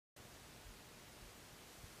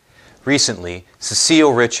Recently,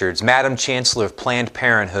 Cecile Richards, Madam Chancellor of Planned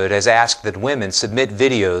Parenthood, has asked that women submit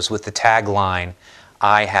videos with the tagline,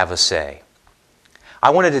 "I have a say." I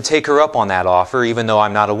wanted to take her up on that offer, even though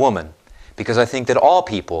I'm not a woman, because I think that all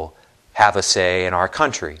people have a say in our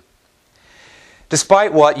country.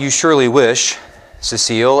 Despite what you surely wish,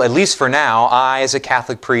 Cecile, at least for now, I, as a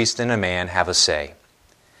Catholic priest and a man, have a say.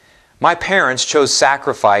 My parents chose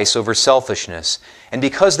sacrifice over selfishness, and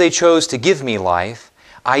because they chose to give me life,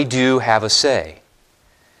 I do have a say.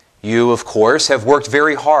 You, of course, have worked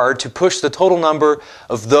very hard to push the total number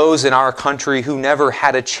of those in our country who never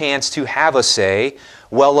had a chance to have a say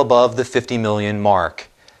well above the 50 million mark,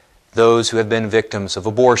 those who have been victims of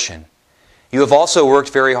abortion. You have also worked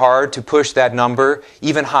very hard to push that number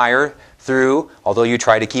even higher through, although you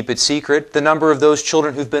try to keep it secret, the number of those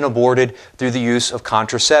children who've been aborted through the use of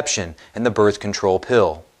contraception and the birth control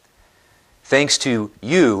pill. Thanks to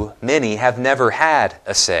you, many have never had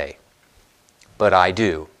a say, but I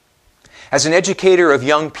do. As an educator of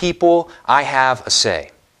young people, I have a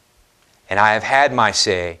say. And I have had my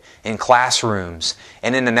say in classrooms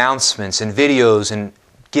and in announcements and videos and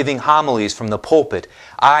giving homilies from the pulpit.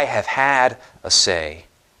 I have had a say.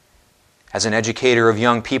 As an educator of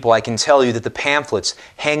young people, I can tell you that the pamphlets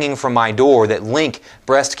hanging from my door that link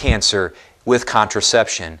breast cancer with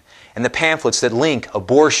contraception, and the pamphlets that link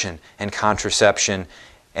abortion and contraception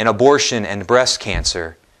and abortion and breast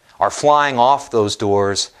cancer are flying off those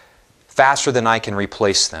doors faster than I can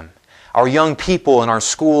replace them. Our young people in our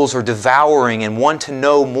schools are devouring and want to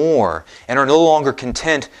know more and are no longer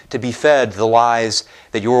content to be fed the lies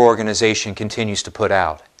that your organization continues to put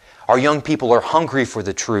out. Our young people are hungry for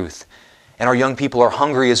the truth, and our young people are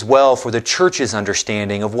hungry as well for the church's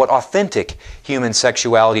understanding of what authentic human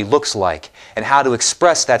sexuality looks like and how to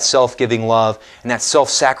express that self-giving love and that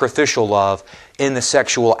self-sacrificial love in the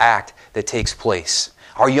sexual act that takes place.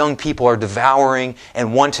 Our young people are devouring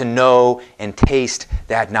and want to know and taste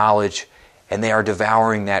that knowledge, and they are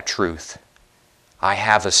devouring that truth. I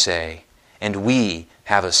have a say, and we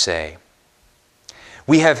have a say.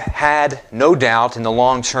 We have had no doubt in the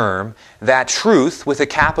long term that truth with a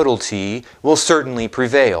capital T will certainly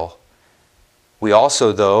prevail. We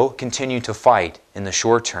also, though, continue to fight in the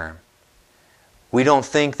short term. We don't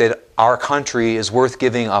think that our country is worth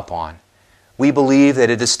giving up on. We believe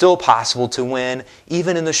that it is still possible to win,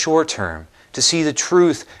 even in the short term, to see the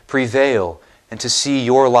truth prevail and to see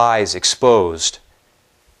your lies exposed.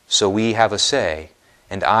 So we have a say,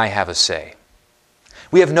 and I have a say.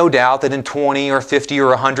 We have no doubt that in 20 or 50 or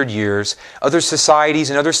 100 years, other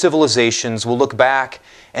societies and other civilizations will look back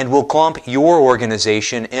and will clump your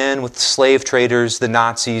organization in with the slave traders, the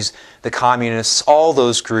Nazis, the communists, all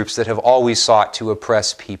those groups that have always sought to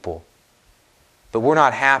oppress people. But we're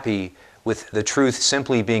not happy with the truth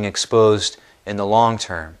simply being exposed in the long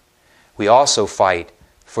term. We also fight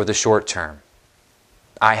for the short term.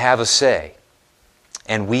 I have a say,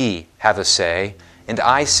 and we have a say, and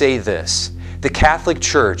I say this: the Catholic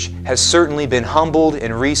Church has certainly been humbled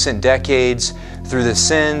in recent decades through the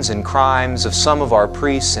sins and crimes of some of our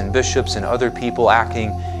priests and bishops and other people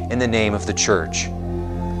acting in the name of the Church.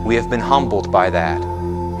 We have been humbled by that,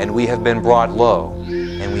 and we have been brought low,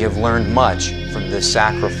 and we have learned much from this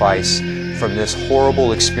sacrifice, from this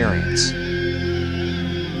horrible experience.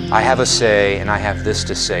 I have a say, and I have this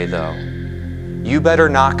to say, though. You better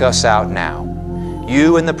knock us out now.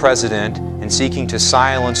 You and the President, in seeking to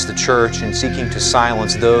silence the Church and seeking to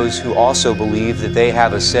silence those who also believe that they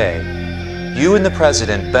have a say, you and the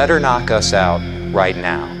President better knock us out right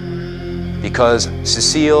now. Because,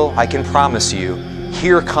 Cecile, I can promise you,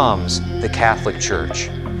 here comes the Catholic Church.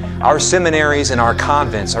 Our seminaries and our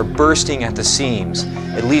convents are bursting at the seams,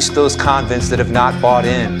 at least those convents that have not bought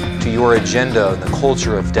in to your agenda and the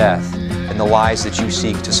culture of death and the lies that you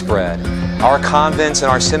seek to spread. Our convents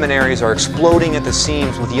and our seminaries are exploding at the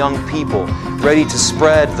seams with young people ready to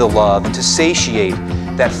spread the love and to satiate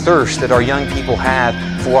that thirst that our young people have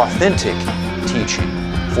for authentic teaching,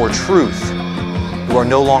 for truth, who are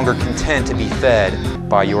no longer content to be fed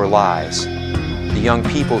by your lies. The young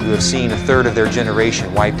people who have seen a third of their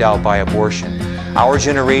generation wiped out by abortion. Our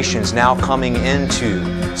generations now coming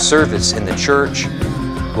into service in the Church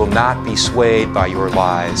will not be swayed by your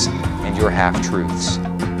lies and your half-truths.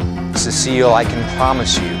 Cecile, I can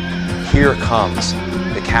promise you, here comes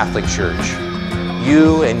the Catholic Church.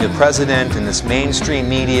 You and the President and this mainstream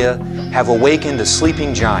media have awakened a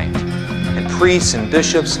sleeping giant, and priests and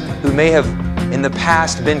bishops who may have in the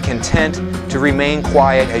past been content to remain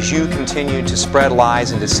quiet as you continue to spread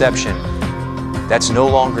lies and deception. That's no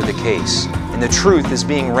longer the case, and the truth is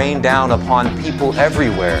being rained down upon people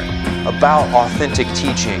everywhere about authentic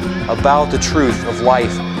teaching, about the truth of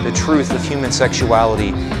life, the truth of human sexuality,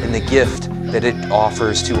 and the gift that it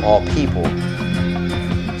offers to all people.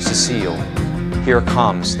 Cecile, here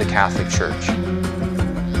comes the Catholic Church.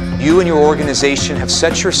 You and your organization have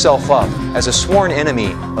set yourself up as a sworn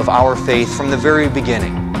enemy of our faith from the very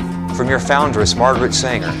beginning, from your foundress, Margaret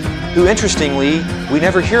Sanger, who, interestingly, we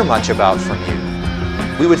never hear much about from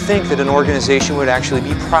you. We would think that an organization would actually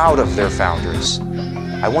be proud of their foundress.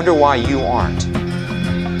 I wonder why you aren't.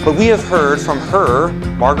 But we have heard from her,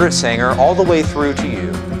 Margaret Sanger, all the way through to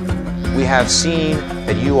you. We have seen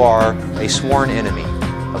that you are a sworn enemy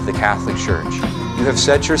of the Catholic Church. You have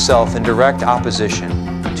set yourself in direct opposition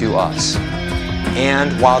to us.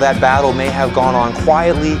 And while that battle may have gone on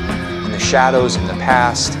quietly in the shadows in the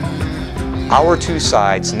past, our two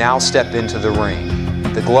sides now step into the ring.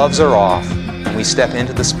 The gloves are off, and we step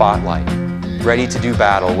into the spotlight, ready to do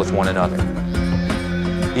battle with one another.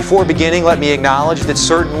 Before beginning, let me acknowledge that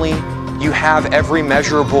certainly you have every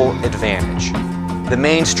measurable advantage. The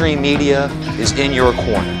mainstream media is in your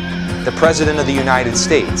corner. The President of the United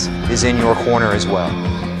States is in your corner as well.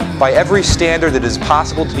 By every standard that is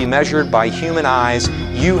possible to be measured by human eyes,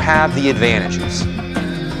 you have the advantages.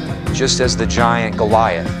 Just as the giant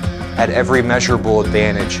Goliath had every measurable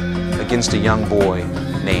advantage against a young boy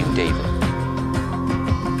named David.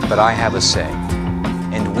 But I have a say,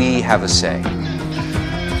 and we have a say.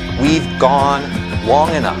 We've gone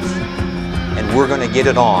long enough, and we're going to get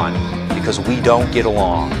it on because we don't get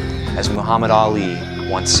along, as Muhammad Ali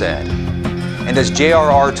once said. And as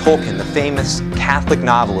J.R.R. Tolkien, the famous Catholic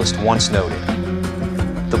novelist, once noted,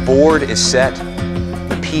 the board is set,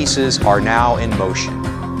 the pieces are now in motion.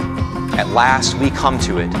 At last we come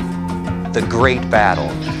to it, the great battle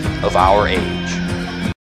of our age.